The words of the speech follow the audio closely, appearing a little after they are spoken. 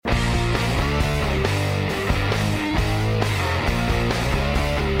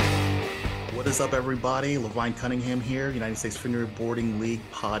is up, everybody? Levine Cunningham here, United States Fingerboarding League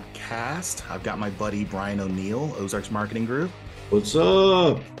podcast. I've got my buddy Brian O'Neill, Ozarks Marketing Group. What's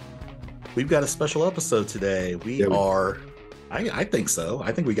up? We've got a special episode today. I think so.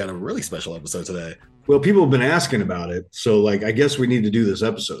 I think we got a really special episode today. Well, people have been asking about it, so I guess we need to do this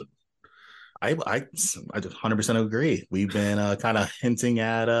episode. I 100% agree. We've been kind of hinting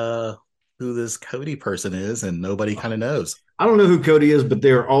at who this COTY person is, and nobody kind of knows. I don't know who COTY is, but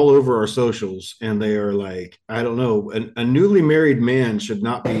they're all over our socials, and they are like, I don't know, a newly married man should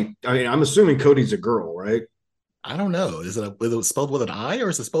not be. I mean, I'm assuming COTY's a girl, right? I don't know. Is it spelled with an I or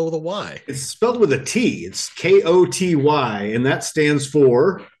is it spelled with a Y? It's spelled with a T. It's COTY, and that stands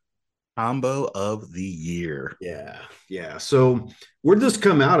for Combo of the Year. Yeah. So where'd this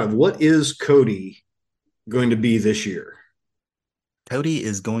come out of? What is COTY going to be this year? COTY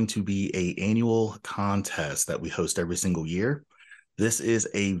is going to be an annual contest that we host every single year. This is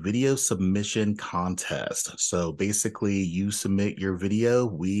a video submission contest. So basically, you submit your video,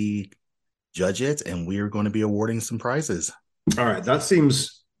 we judge it, and we are going to be awarding some prizes. All right, it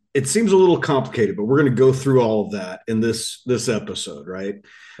seems a little complicated, but we're going to go through all of that in this episode, right?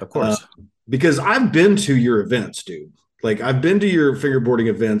 Of course. Because I've been to your events, dude. Like, I've been to your fingerboarding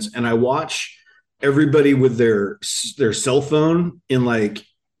events, and I watch everybody with their cell phone in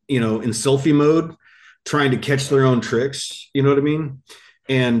in selfie mode, trying to catch their own tricks. You know what I mean?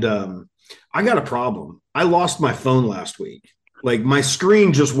 And I got a problem. I lost my phone last week. Like, my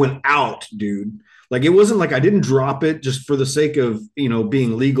screen just went out, dude. Like, it wasn't like I didn't drop it just for the sake of,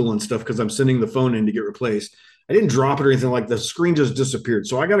 being legal and stuff, because I'm sending the phone in to get replaced. I didn't drop it or anything. Like, the screen just disappeared.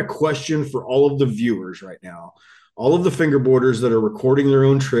 So I got a question for all of the viewers right now, all of the fingerboarders that are recording their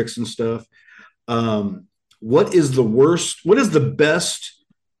own tricks and stuff. What is the best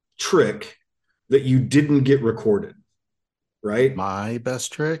trick that you didn't get recorded? Right? My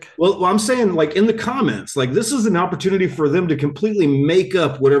best trick? Well, I'm saying, like, in the comments, like, this is an opportunity for them to completely make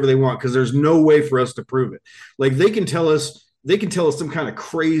up whatever they want, because there's no way for us to prove it. Like, they can tell us some kind of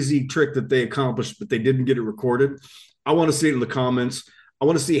crazy trick that they accomplished, but they didn't get it recorded. I want to see it in the comments. I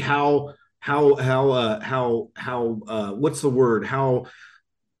want to see how what's the word? How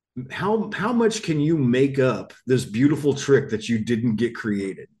much can you make up this beautiful trick that you didn't get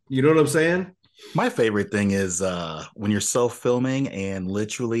created? You know what I'm saying? My favorite thing is when you're self-filming and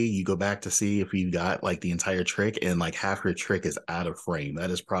literally you go back to see if you got like the entire trick and like half your trick is out of frame. That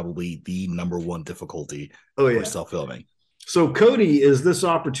is probably the number one difficulty for self-filming. So COTY is this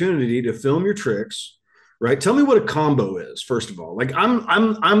opportunity to film your tricks, right? Tell me what a combo is, first of all. Like,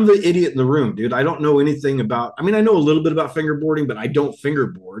 I'm the idiot in the room, dude. I don't know anything about, I mean, I know a little bit about fingerboarding, but I don't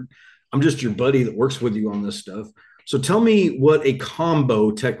fingerboard. I'm just your buddy that works with you on this stuff. So tell me what a combo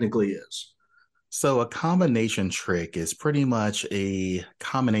technically is. So a combination trick is pretty much a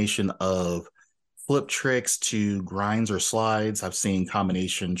combination of flip tricks to grinds or slides. I've seen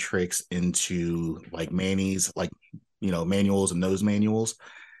combination tricks into like manis, like, manuals and nose manuals.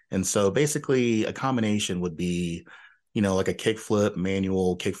 And so basically a combination would be, like a kickflip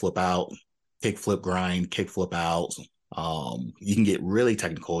manual, kickflip out, kickflip grind, kickflip out. You can get really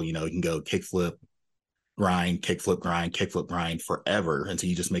technical, you can go kickflip, grind, kickflip, grind forever until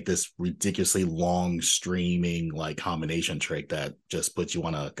you just make this ridiculously long streaming like combination trick that just puts you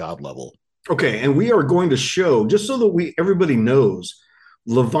on a god level. Okay, and we are going to show, just so that everybody knows,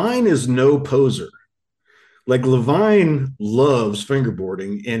 Levine is no poser. Like, Levine loves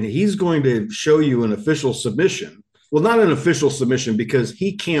fingerboarding, and he's going to show you an official submission. Well, not an official submission, because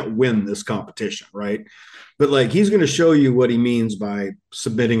he can't win this competition, right? But like, he's going to show you what he means by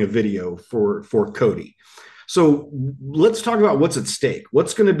submitting a video for COTY. So let's talk about what's at stake.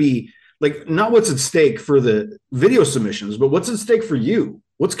 What's going to be, like, not what's at stake for the video submissions, but what's at stake for you?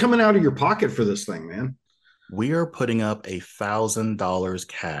 What's coming out of your pocket for this thing, man? We are putting up $1,000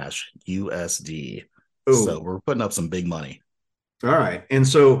 cash USD. Ooh. So we're putting up some big money. All right. And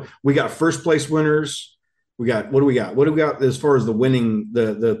so we got first place winners. What do we got as far as the winning,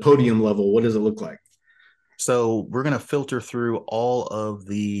 the podium level? What does it look like? So we're going to filter through all of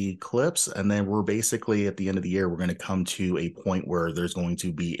the clips, and then we're basically at the end of the year, we're going to come to a point where there's going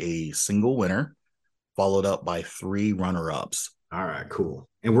to be a single winner followed up by 3 runner-ups. All right, cool.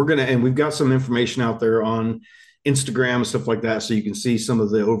 And we've got some information out there on Instagram and stuff like that, so you can see some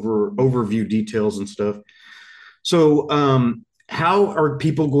of the overview details and stuff. So how are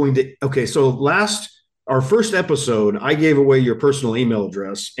people going to, okay, so our first episode, I gave away your personal email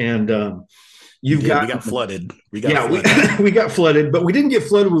address, and we got flooded. We got flooded, but we didn't get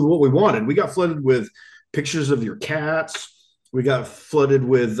flooded with what we wanted. We got flooded with pictures of your cats, We got flooded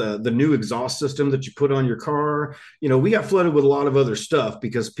with the new exhaust system that you put on your car. We got flooded with a lot of other stuff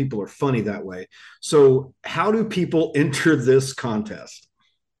because people are funny that way. So, how do people enter this contest?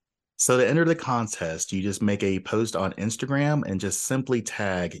 So to enter the contest, you just make a post on Instagram and just simply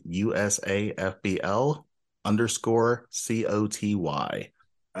tag USAFBL underscore COTY.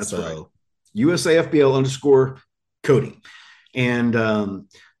 That's right. So USAFBL underscore COTY. And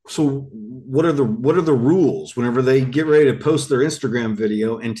so what are the rules whenever they get ready to post their Instagram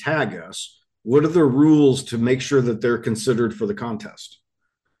video and tag us? What are the rules to make sure that they're considered for the contest?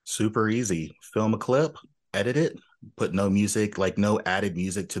 super easy. Film a clip, edit it, put no music, like no added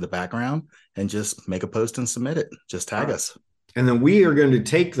music to the background, and just make a post and submit it. Just All tag right. us. And then we are going to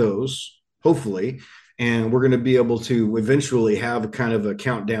take those, hopefully, and we're going to be able to eventually have a kind of a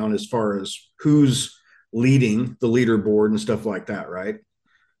countdown as far as who's leading the leaderboard and stuff like that, right?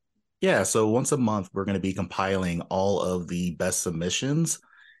 Yeah, so once a month, we're going to be compiling all of the best submissions,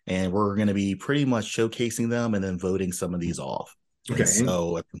 and we're going to be pretty much showcasing them and then voting some of these off. And Okay.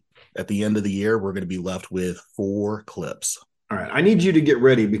 so at the end of the year, we're going to be left with 4 clips. All right. I need you to get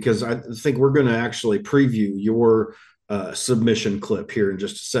ready because I think we're going to actually preview your submission clip here in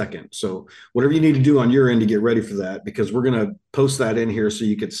just a second. So, whatever you need to do on your end to get ready for that, because we're going to post that in here so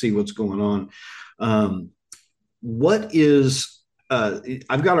you can see what's going on. What is,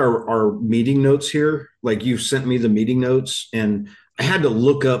 I've got our meeting notes here. Like you sent me the meeting notes, and I had to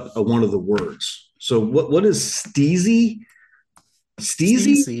look up one of the words. So, what is steezy?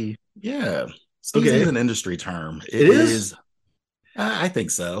 Steezy? Steezy, yeah. Steezy is Okay. an industry term. It It is? is, I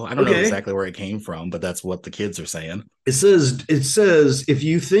think so. I don't know Okay. exactly where it came from, but that's what the kids are saying. It says if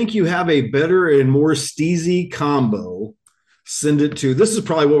you think you have a better and more steezy combo, send it to. This is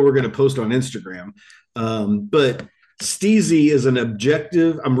probably what we're going to post on Instagram. But steezy is an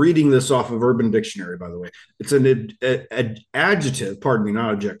objective. I'm reading this off of Urban Dictionary, by the way. It's an adjective. Pardon me,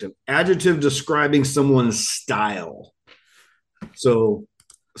 not objective. Adjective describing someone's style. So,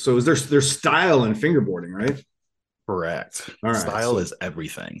 so is there's style in fingerboarding, right? Correct. All right. Style So is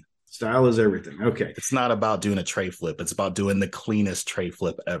everything. style is everything. Okay. It's not about doing a tray flip. It's about doing the cleanest tray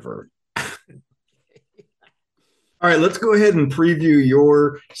flip ever. All right, let's go ahead and preview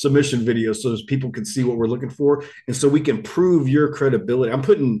your submission video so as people can see what we're looking for, and so we can prove your credibility. I'm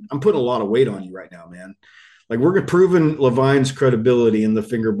putting a lot of weight on you right now, man. Like we're proving Levine's credibility in the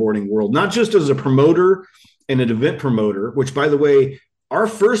fingerboarding world, not just as a promoter and an event promoter. Which, by the way, our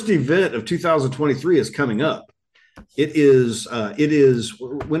first event of 2023 is coming up. It is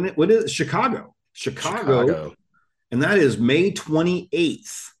when it is Chicago, Chicago. and that is May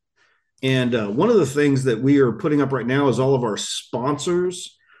 28th. And one of the things that we are putting up right now is all of our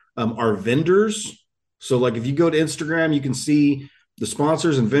sponsors, our vendors. So, like, if you go to Instagram, you can see the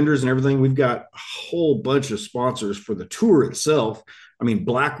sponsors and vendors and everything. We've got a whole bunch of sponsors for the tour itself. I mean,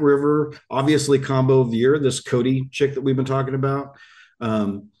 Black River, obviously, combo of the year, this COTY chick that we've been talking about.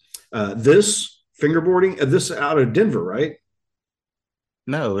 This fingerboarding, this out of Denver, right?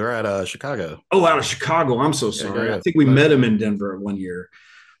 No, they're at Chicago. Oh, out of Chicago. I'm so Yeah, sorry. I yeah, think we but met him in Denver one year.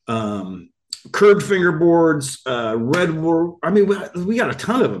 um, Curved fingerboards, red. I mean, we got a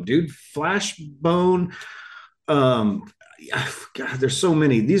ton of them, dude. Flashbone. Um, God, there's so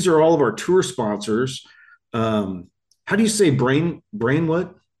many. These are all of our tour sponsors. How do you say brain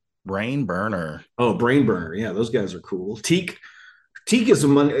what? Brain burner. Oh, Brain Burner. Yeah, those guys are cool. Teak is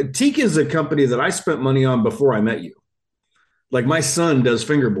a company that I spent money on before I met you. Like my son does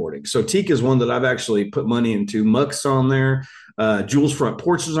fingerboarding. So Teak is one that I've actually put money into. Muck's on there. Jules Front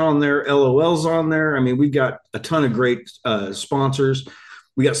Porch is on there. LOL's on there. I mean, we've got a ton of great sponsors.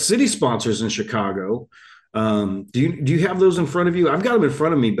 We got city sponsors in Chicago. Do you have those in front of you? I've got them in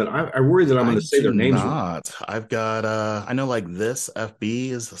front of me, but I worry that I'm going I to say do their names wrong. not. I've got I know like this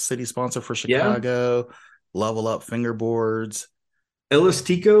FB is a city sponsor for Yeah, Chicago. Level Up Fingerboards. Ellis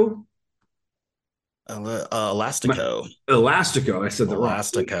Tico, Elastico. Elastico. I said that wrong. It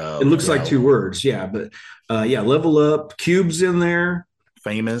Elastico. looks like Yeah. two words. Yeah, but yeah, Level Up. Cubes in there.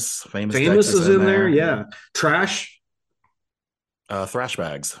 Famous decks Famous is is in in there. there. Yeah. Trash. Thrash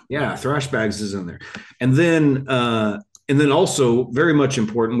bags. Yeah, Thrash Bags is in there. And then also very much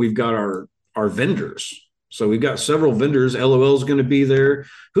important, we've got our vendors. So we've got several vendors. LOL is going to be there.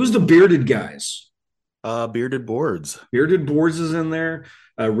 Who's the bearded guys? Bearded boards. Bearded Boards is in there.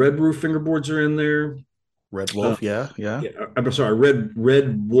 Red Roof Fingerboards are in there. Red Uh, Wolf, yeah, yeah. yeah, I'm sorry,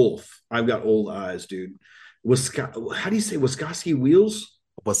 Red Wolf. I've got old eyes, dude. How do you say Wisconsin wheels?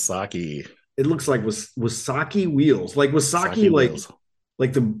 Wasaki. It looks like Wasaki wheels, like Wasaki, Wasaki wheels.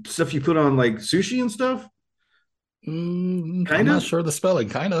 like the stuff you put on like sushi and stuff. I'm Kind not of. sure of the spelling.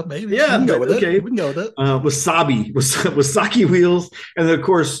 Kind of, maybe. We Yeah, can go with it. okay. We can go with it. Wasabi, Wasaki Wheels, and then of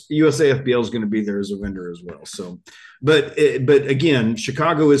course USAFBL is going to be there as a vendor as well. So, but again,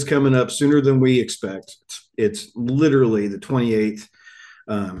 Chicago is coming up sooner than we expect. It's literally the 28th.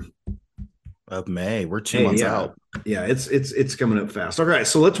 Um, Of May. We're two hey, months yeah, out. yeah, it's coming up fast. All right,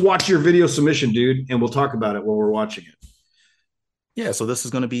 so let's watch your video submission, dude, and we'll talk about it while we're watching it. Yeah, so this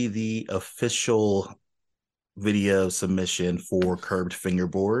is going to be the official video submission for Curved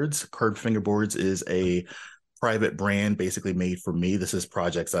Fingerboards. Curved Fingerboards is a private brand basically made for me. This is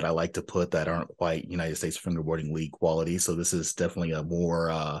projects that I like to put that aren't quite United States Fingerboarding League quality. So this is definitely a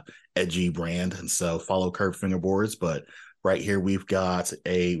more edgy brand. And so follow Curved Fingerboards. But right here, we've got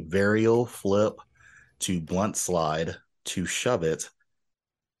a varial flip to blunt slide to shove it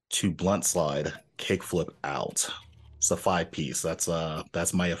to blunt slide, kick flip out. It's a 5-piece.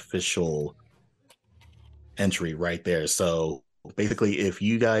 That's my official entry right there. So basically, if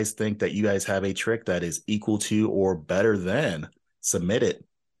you guys think that you guys have a trick that is equal to or better than, submit it.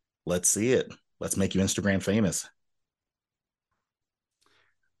 Let's see it. Let's make you Instagram famous.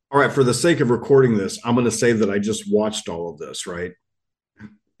 All right, for the sake of recording this, I'm going to say that I just watched all of this, right?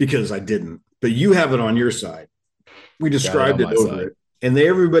 Because I didn't, but you have it on your side. We Got it on described it my over side. it, and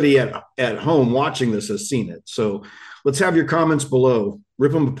everybody at home watching this has seen it. So let's have your comments below.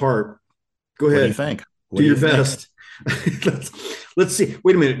 Rip them apart. Go What do you ahead. think? What Do do your you think? best. let's see.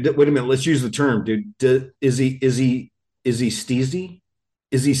 Wait a minute. Wait a minute. Let's use the term, dude. Is he steezy? Is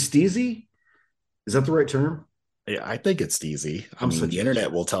he steezy? Is that the right term? Yeah, I think it's easy. I I'm mean, such the a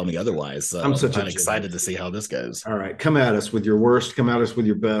internet will tell me otherwise. So I'm I'm such a kind of excited genius. to see how this goes. All right, come at us with your worst, come at us with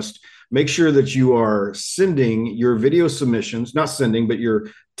your best. Make sure that you are sending your video submissions, not sending, but you're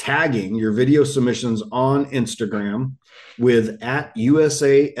tagging your video submissions on Instagram with at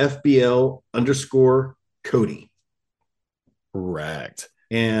USAFBL underscore COTY. Correct.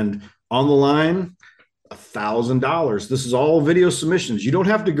 And on the line, $1,000. This is all video submissions. You don't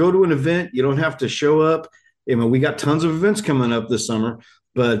have to go to an event. You don't have to show up. I mean, we got tons of events coming up this summer,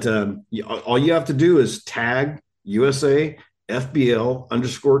 but all you have to do is tag USA FBL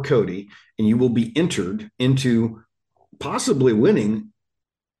underscore COTY, and you will be entered into possibly winning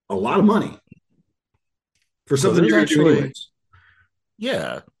a lot of money for So something there's you're going to do actually, anyways.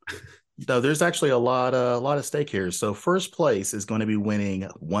 yeah, no, there's actually a lot of stake here. So first place is going to be winning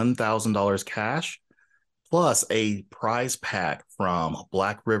 $1,000 cash plus a prize pack from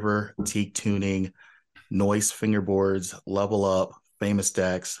Black River, Teak Tuning, Noise Fingerboards, Level Up, Famous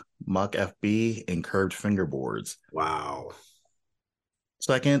Decks, Muck FB, and Curved Fingerboards. Wow.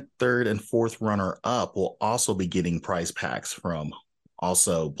 Second, third, and fourth runner up will also be getting prize packs from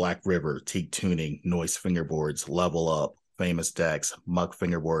also Black River, Teak Tuning, Noise Fingerboards, Level Up, Famous Decks, Muck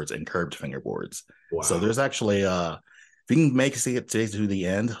Fingerboards, and Curved Fingerboards. So Wow. there's actually if you can make it to the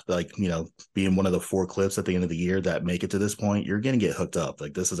end, like being one of the 4 clips at the end of the year that make it to this point, you're gonna get hooked up.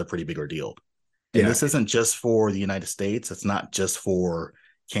 Like this is a pretty big ordeal. And Yeah. this isn't just for the United States. It's not just for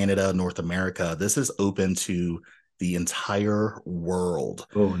Canada, North America. This is open to the entire world.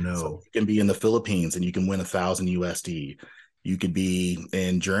 Oh, So no. you can be in the Philippines and you can win 1,000 USD. You could be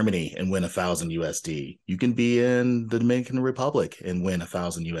in Germany and win 1,000 USD. You can be in the Dominican Republic and win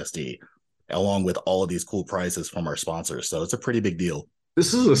 1,000 USD, along with all of these cool prizes from our sponsors. So it's a pretty big deal.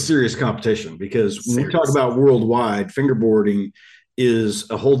 This is a serious competition because when we talk Serious. about worldwide, fingerboarding is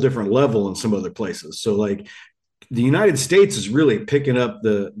a whole different level in some other places. So like the United States is really picking up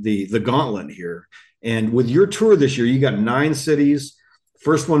the gauntlet here. And with your tour this year, you got 9 cities.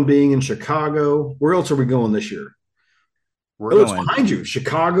 First one being in Chicago. Where else are we going this year? We're Oh, it's going, behind you.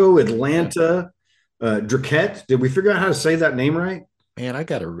 Chicago, yeah. Atlanta, Draquette. Did we figure out how to say that name right? Man, I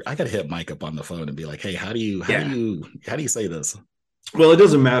gotta hit Mike up on the phone and be like, hey, Yeah. how do you say this? Well, it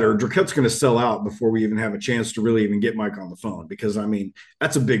doesn't matter. Draquette's going to sell out before we even have a chance to really even get Mike on the phone because, I mean,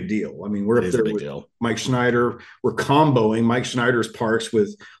 that's a big deal. I mean, we're It up is a there big with deal. Mike Schneider. We're comboing Mike Schneider's parks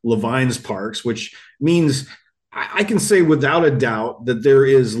with Levine's parks, which means I can say without a doubt that there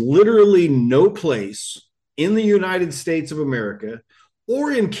is literally no place in the United States of America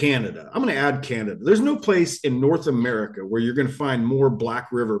or in Canada. I'm going to add Canada. There's no place in North America where you're going to find more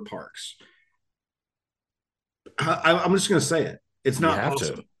Black River parks. I'm just going to say it. It's You not have to.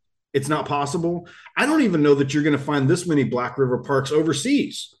 possible. It's not possible. I don't even know that you're going to find this many Black River parks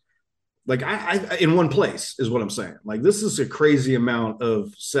overseas. Like I in one place is what I'm saying. Like this is a crazy amount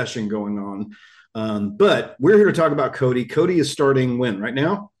of session going on. But we're here to talk about COTY. COTY is starting when? Right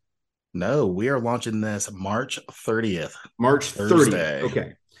now? No, we are launching this March 30th, March 30th. Thursday.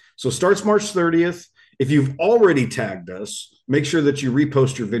 Okay. So starts March 30th. If you've already tagged us, make sure that you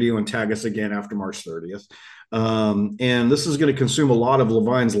repost your video and tag us again after March 30th. And this is going to consume a lot of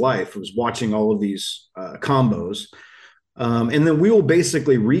Levine's life, was watching all of these combos. And then we will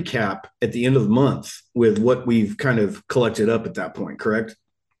basically recap at the end of the month with what we've kind of collected up at that point, correct?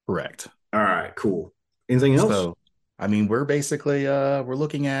 Correct. All right, cool. Anything else? So, I mean, we're basically we're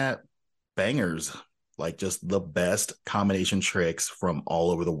looking at bangers, like just the best combination tricks from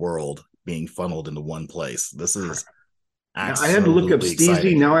all over the world being funneled into one place. This is Now, I had to look up absolutely steezy.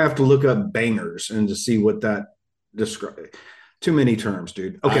 exciting. Now I have to look up bangers and to see what that describes. Too many terms,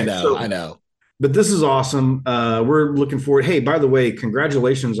 dude. Okay, I know. but this is awesome. We're looking forward. Hey, by the way,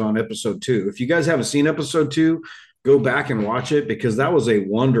 congratulations on episode 2. If you guys haven't seen episode 2, go back and watch it because that was a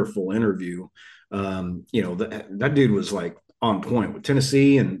wonderful interview. That dude was like on point with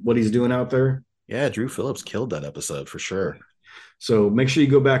Tennessee and what he's doing out there. Yeah, Drew Phillips killed that episode for sure. So make sure you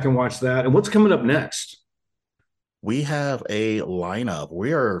go back and watch that. And what's coming up next? We have a lineup.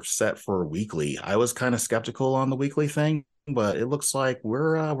 We are set for weekly. I was kind of skeptical on the weekly thing, but it looks like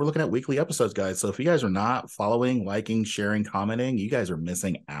we're looking at weekly episodes, guys. So if you guys are not following, liking, sharing, commenting, you guys are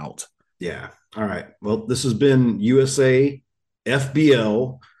missing out. Yeah. All right. Well, this has been USA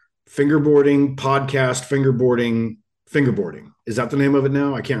FBL fingerboarding podcast. Fingerboarding. Is that the name of it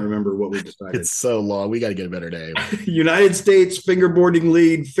now? I can't remember what we decided. It's so long. We got to get a better name. United States Fingerboarding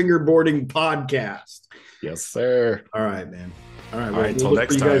League Fingerboarding Podcast. Yes, sir. All right, man. All right. All right. We'll look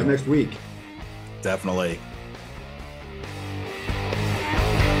Next for you guys time. next week. Definitely.